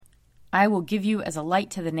I will give you as a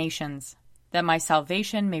light to the nations, that my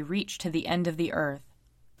salvation may reach to the end of the earth.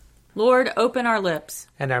 Lord, open our lips,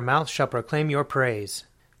 and our mouth shall proclaim your praise.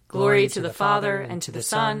 Glory to the Father, and to the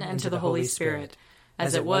Son, and to the Holy Spirit,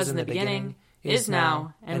 as it was in the beginning, is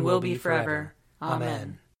now, and will be forever.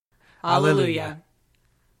 Amen. Alleluia.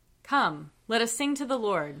 Come, let us sing to the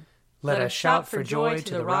Lord. Let us shout for joy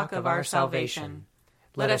to the rock of our salvation.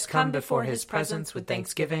 Let us come before his presence with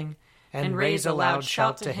thanksgiving, and raise a loud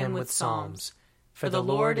shout to him with psalms. For the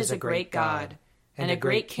Lord is a great God, and a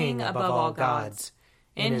great King above all gods.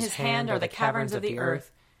 In his hand are the caverns of the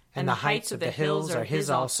earth, and the heights of the hills are his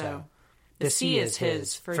also. The sea is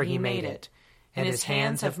his, for he made it, and his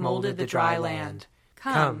hands have molded the dry land.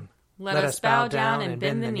 Come, let us bow down and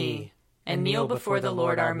bend the knee, and kneel before the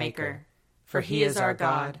Lord our Maker. For he is our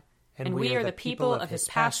God, and we are the people of his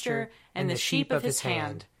pasture and the sheep of his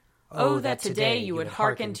hand. Oh, that today you would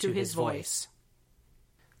hearken to his voice.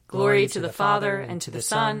 Glory to the Father, and to the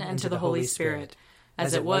Son, and to the Holy Spirit,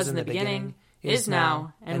 as it was in the beginning, is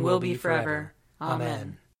now, and will be forever.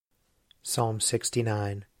 Amen. Psalm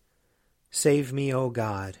 69. Save me, O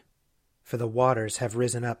God, for the waters have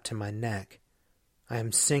risen up to my neck. I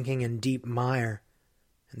am sinking in deep mire,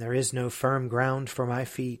 and there is no firm ground for my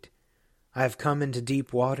feet. I have come into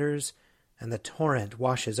deep waters, and the torrent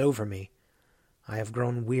washes over me. I have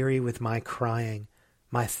grown weary with my crying.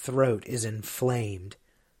 My throat is inflamed.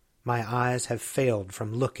 My eyes have failed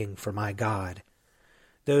from looking for my God.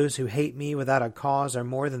 Those who hate me without a cause are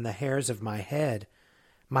more than the hairs of my head.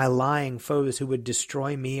 My lying foes who would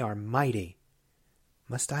destroy me are mighty.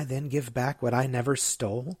 Must I then give back what I never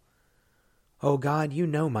stole? O God, you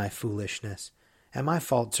know my foolishness, and my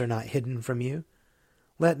faults are not hidden from you.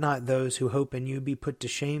 Let not those who hope in you be put to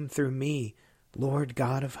shame through me, Lord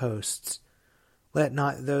God of hosts. Let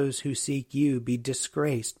not those who seek you be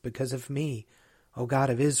disgraced because of me, O God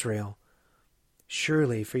of Israel.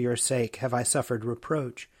 Surely for your sake have I suffered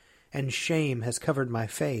reproach, and shame has covered my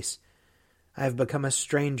face. I have become a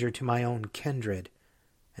stranger to my own kindred,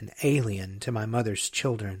 an alien to my mother's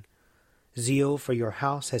children. Zeal for your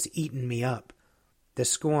house has eaten me up. The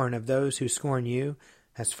scorn of those who scorn you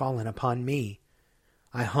has fallen upon me.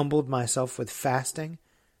 I humbled myself with fasting,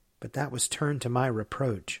 but that was turned to my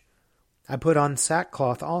reproach. I put on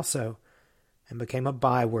sackcloth also, and became a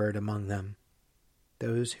byword among them.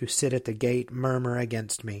 Those who sit at the gate murmur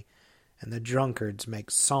against me, and the drunkards make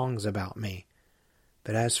songs about me.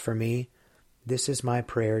 But as for me, this is my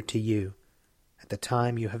prayer to you, at the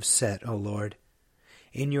time you have set, O Lord.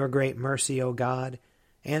 In your great mercy, O God,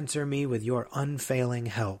 answer me with your unfailing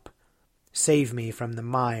help. Save me from the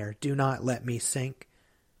mire, do not let me sink.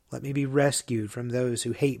 Let me be rescued from those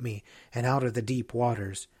who hate me, and out of the deep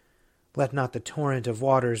waters. Let not the torrent of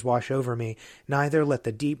waters wash over me, neither let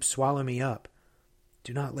the deep swallow me up.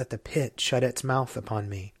 Do not let the pit shut its mouth upon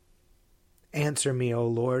me. Answer me, O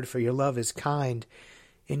Lord, for your love is kind.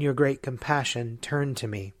 In your great compassion, turn to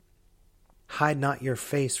me. Hide not your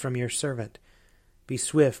face from your servant. Be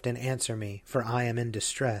swift and answer me, for I am in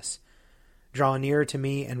distress. Draw near to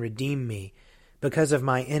me and redeem me. Because of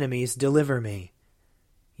my enemies, deliver me.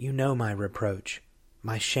 You know my reproach,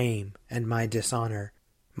 my shame, and my dishonor.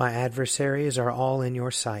 My adversaries are all in your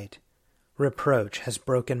sight. Reproach has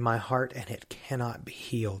broken my heart, and it cannot be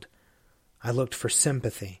healed. I looked for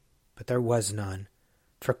sympathy, but there was none.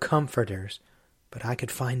 For comforters, but I could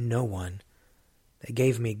find no one. They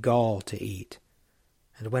gave me gall to eat,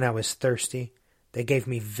 and when I was thirsty, they gave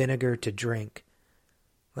me vinegar to drink.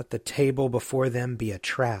 Let the table before them be a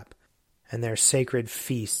trap, and their sacred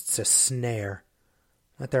feasts a snare.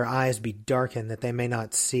 Let their eyes be darkened that they may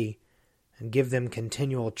not see, and give them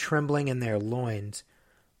continual trembling in their loins.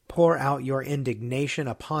 Pour out your indignation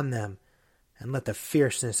upon them, and let the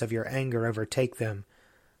fierceness of your anger overtake them.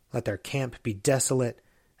 Let their camp be desolate,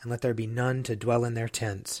 and let there be none to dwell in their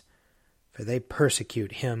tents. For they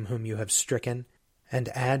persecute him whom you have stricken, and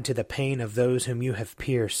add to the pain of those whom you have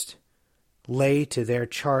pierced. Lay to their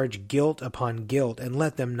charge guilt upon guilt, and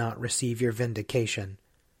let them not receive your vindication.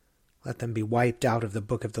 Let them be wiped out of the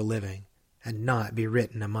book of the living, and not be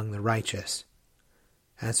written among the righteous.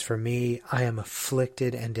 As for me, I am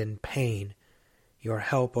afflicted and in pain. Your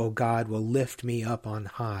help, O God, will lift me up on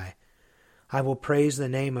high. I will praise the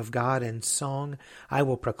name of God in song. I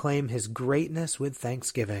will proclaim his greatness with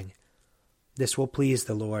thanksgiving. This will please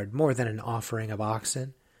the Lord more than an offering of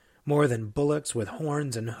oxen, more than bullocks with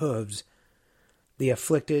horns and hooves. The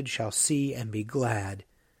afflicted shall see and be glad.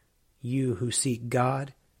 You who seek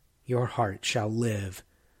God, your heart shall live.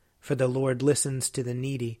 For the Lord listens to the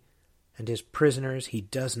needy, and his prisoners he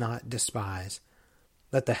does not despise.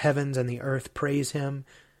 Let the heavens and the earth praise him,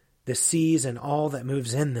 the seas and all that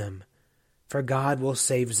moves in them. For God will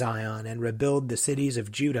save Zion and rebuild the cities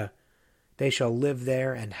of Judah. They shall live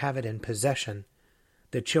there and have it in possession.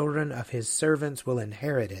 The children of his servants will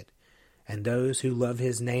inherit it, and those who love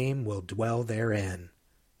his name will dwell therein.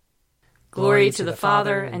 Glory to the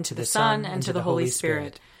Father, and to the Son, and to the Holy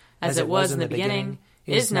Spirit, as it was in the beginning,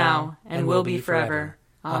 is now, and will be forever.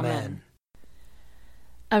 Amen.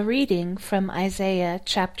 A reading from Isaiah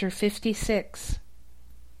chapter 56.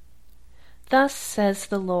 Thus says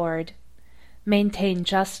the Lord, maintain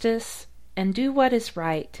justice and do what is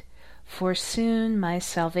right, for soon my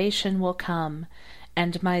salvation will come,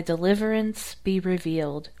 and my deliverance be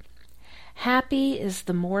revealed. Happy is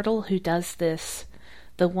the mortal who does this,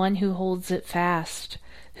 the one who holds it fast,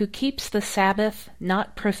 who keeps the Sabbath,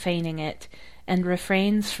 not profaning it, and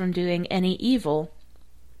refrains from doing any evil.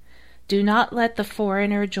 Do not let the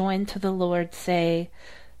foreigner joined to the Lord say,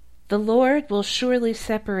 the Lord will surely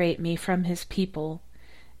separate me from his people.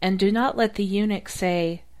 And do not let the eunuch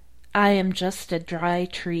say, I am just a dry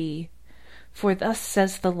tree. For thus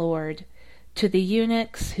says the Lord, to the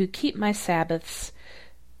eunuchs who keep my Sabbaths,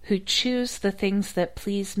 who choose the things that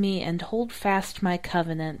please me and hold fast my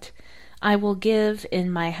covenant, I will give in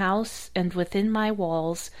my house and within my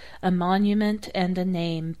walls a monument and a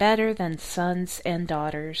name better than sons and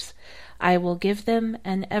daughters. I will give them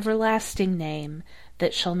an everlasting name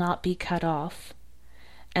that shall not be cut off.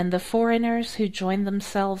 And the foreigners who join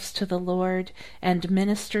themselves to the Lord and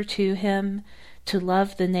minister to him, to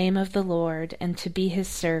love the name of the Lord and to be his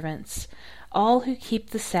servants, all who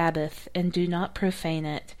keep the Sabbath and do not profane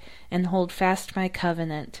it, and hold fast my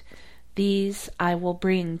covenant, these I will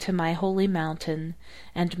bring to my holy mountain,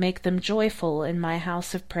 and make them joyful in my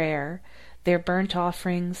house of prayer. Their burnt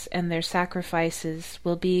offerings and their sacrifices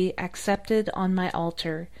will be accepted on my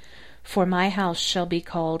altar, for my house shall be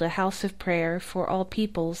called a house of prayer for all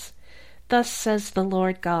peoples. Thus says the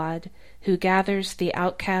Lord God, who gathers the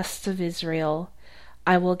outcasts of Israel.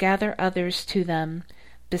 I will gather others to them,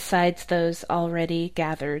 besides those already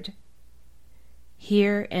gathered.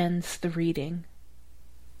 Here ends the reading.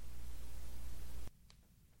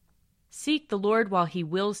 Seek the Lord while he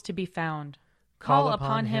wills to be found. Call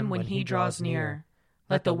upon him when he draws near.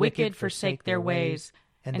 Let the wicked forsake their ways,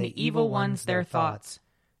 and the evil ones their thoughts.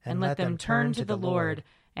 And let them turn to the Lord,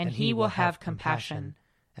 and he will have compassion.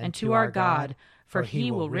 And to our God, for he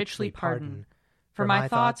will richly pardon. For my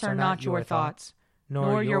thoughts are not your thoughts,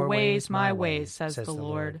 nor your ways my ways, says the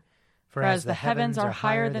Lord. For as the heavens are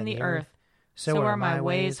higher than the earth, so are my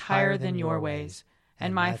ways higher than your ways,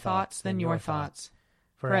 and my thoughts than your thoughts.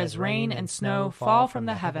 For as rain and snow fall from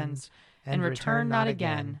the heavens, and return not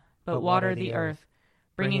again, but water the earth,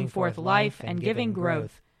 bringing forth life and giving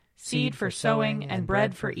growth, seed for sowing and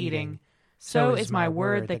bread for eating, so is my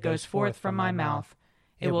word that goes forth from my mouth.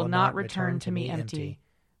 It will not return to me empty,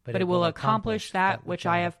 but it will accomplish that which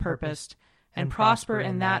I have purposed, and prosper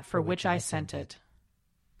in that for which I sent it.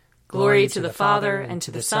 Glory to the Father, and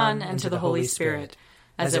to the Son, and to the Holy Spirit,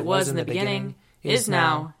 as it was in the beginning, is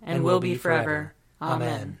now, and will be forever.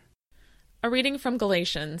 Amen. A reading from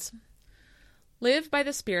Galatians. Live by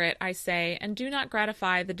the Spirit, I say, and do not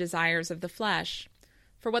gratify the desires of the flesh.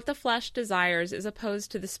 For what the flesh desires is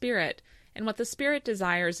opposed to the Spirit, and what the Spirit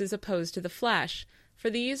desires is opposed to the flesh,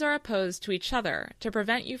 for these are opposed to each other, to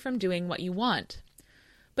prevent you from doing what you want.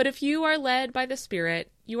 But if you are led by the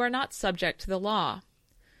Spirit, you are not subject to the law.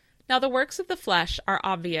 Now the works of the flesh are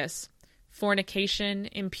obvious: fornication,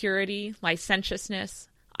 impurity, licentiousness,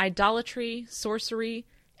 idolatry, sorcery,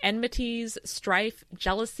 enmities, strife,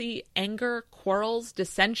 jealousy, anger, quarrels,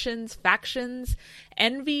 dissensions, factions,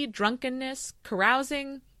 envy, drunkenness,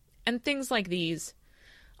 carousing, and things like these.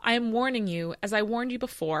 I am warning you, as I warned you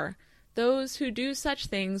before, those who do such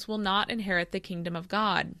things will not inherit the kingdom of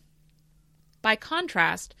God. By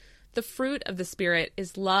contrast, the fruit of the Spirit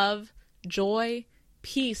is love, joy,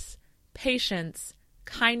 peace, patience,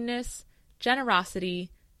 kindness, generosity,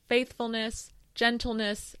 faithfulness,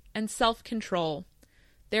 gentleness, and self-control.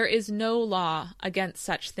 There is no law against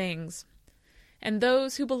such things. And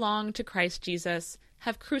those who belong to Christ Jesus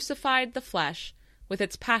have crucified the flesh with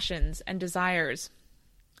its passions and desires.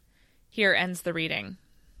 Here ends the reading.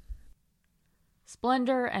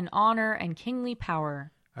 Splendor and honor and kingly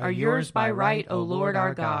power are yours by right, O Lord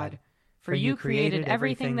our God, for you created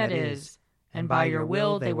everything that is, and by your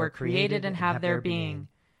will they were created and have their being.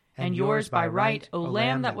 And yours by right, O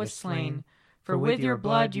Lamb that was slain, for with your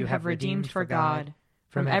blood you have redeemed for God,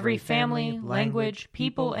 from every family, language,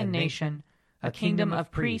 people, and nation, a kingdom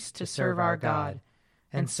of priests to serve our God.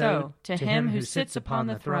 And so, to him who sits upon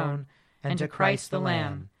the throne, and to Christ the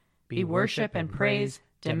Lamb, be worship and praise,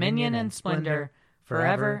 dominion and splendor,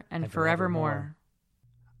 forever and forevermore.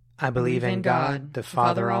 I believe in God, the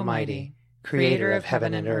Father Almighty, creator of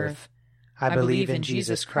heaven and earth. I believe in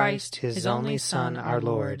Jesus Christ, his only Son, our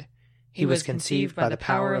Lord. He was conceived by the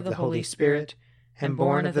power of the Holy Spirit and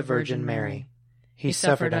born of the Virgin Mary. He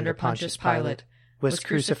suffered under Pontius Pilate, was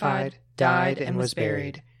crucified, died, and was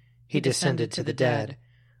buried. He descended to the dead.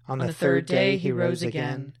 On the third day he rose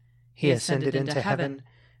again. He ascended into heaven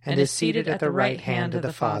and is seated at the right hand of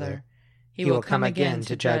the Father. He will come again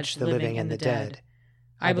to judge the living and the dead.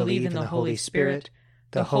 I believe in the Holy Spirit,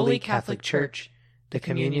 the Holy Catholic Church, the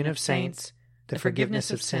communion of saints, the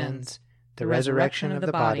forgiveness of sins, the resurrection of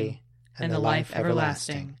the body, and the life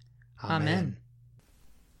everlasting. Amen.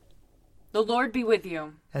 The Lord be with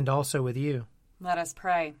you. And also with you. Let us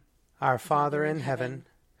pray. Our Father in heaven,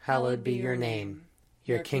 hallowed be your name.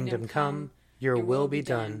 Your kingdom come, your will be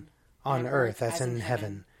done, on earth as in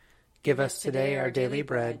heaven. Give us today our daily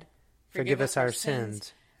bread. Forgive us our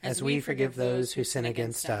sins, as we forgive those who sin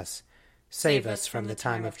against us. Save us from the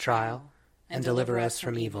time of trial, and deliver us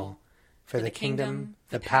from evil. For the kingdom,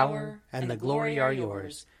 the power, and the glory are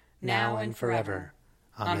yours, now and forever.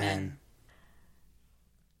 Amen.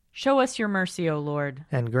 Show us your mercy, O Lord.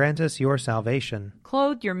 And grant us your salvation.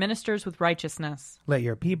 Clothe your ministers with righteousness. Let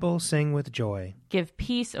your people sing with joy. Give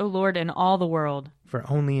peace, O Lord, in all the world. For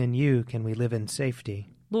only in you can we live in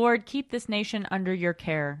safety. Lord, keep this nation under your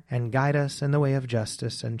care. And guide us in the way of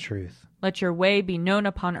justice and truth. Let your way be known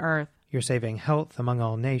upon earth. Your saving health among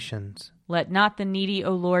all nations. Let not the needy,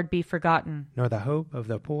 O Lord, be forgotten. Nor the hope of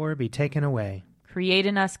the poor be taken away. Create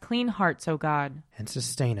in us clean hearts, O God. And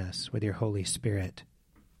sustain us with your Holy Spirit.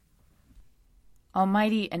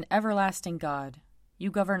 Almighty and everlasting God,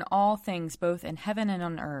 you govern all things both in heaven and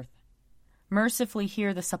on earth. Mercifully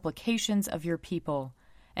hear the supplications of your people,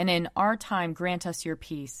 and in our time grant us your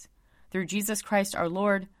peace. Through Jesus Christ our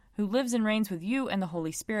Lord, who lives and reigns with you and the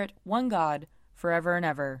Holy Spirit, one God, forever and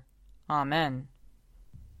ever. Amen.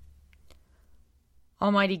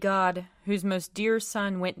 Almighty God, whose most dear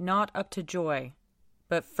Son went not up to joy,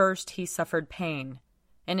 but first he suffered pain,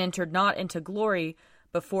 and entered not into glory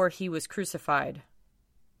before he was crucified,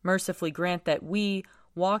 mercifully grant that we,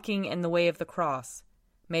 walking in the way of the cross,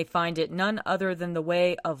 may find it none other than the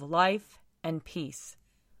way of life and peace.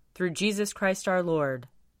 Through Jesus Christ our Lord.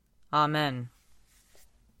 Amen.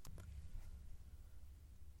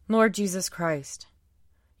 Lord Jesus Christ,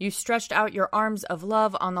 you stretched out your arms of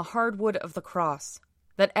love on the hard wood of the cross,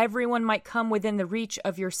 that everyone might come within the reach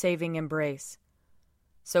of your saving embrace.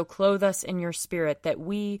 So clothe us in your Spirit, that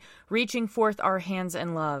we, reaching forth our hands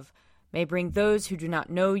in love, may bring those who do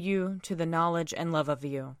not know you to the knowledge and love of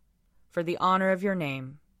you. For the honor of your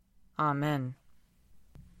name. Amen.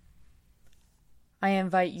 I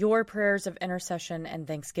invite your prayers of intercession and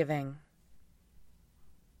thanksgiving.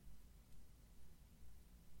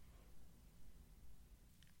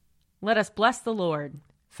 Let us bless the Lord.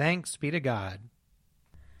 Thanks be to God.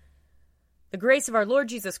 The grace of our Lord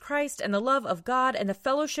Jesus Christ, and the love of God, and the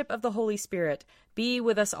fellowship of the Holy Spirit be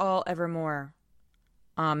with us all evermore.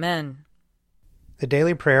 Amen. The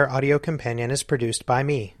Daily Prayer audio companion is produced by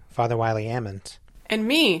me, Father Wiley Ammons. And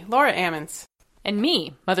me, Laura Ammons. And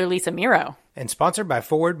me, Mother Lisa Miro. And sponsored by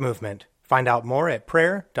Forward Movement. Find out more at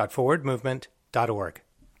prayer.forwardmovement.org.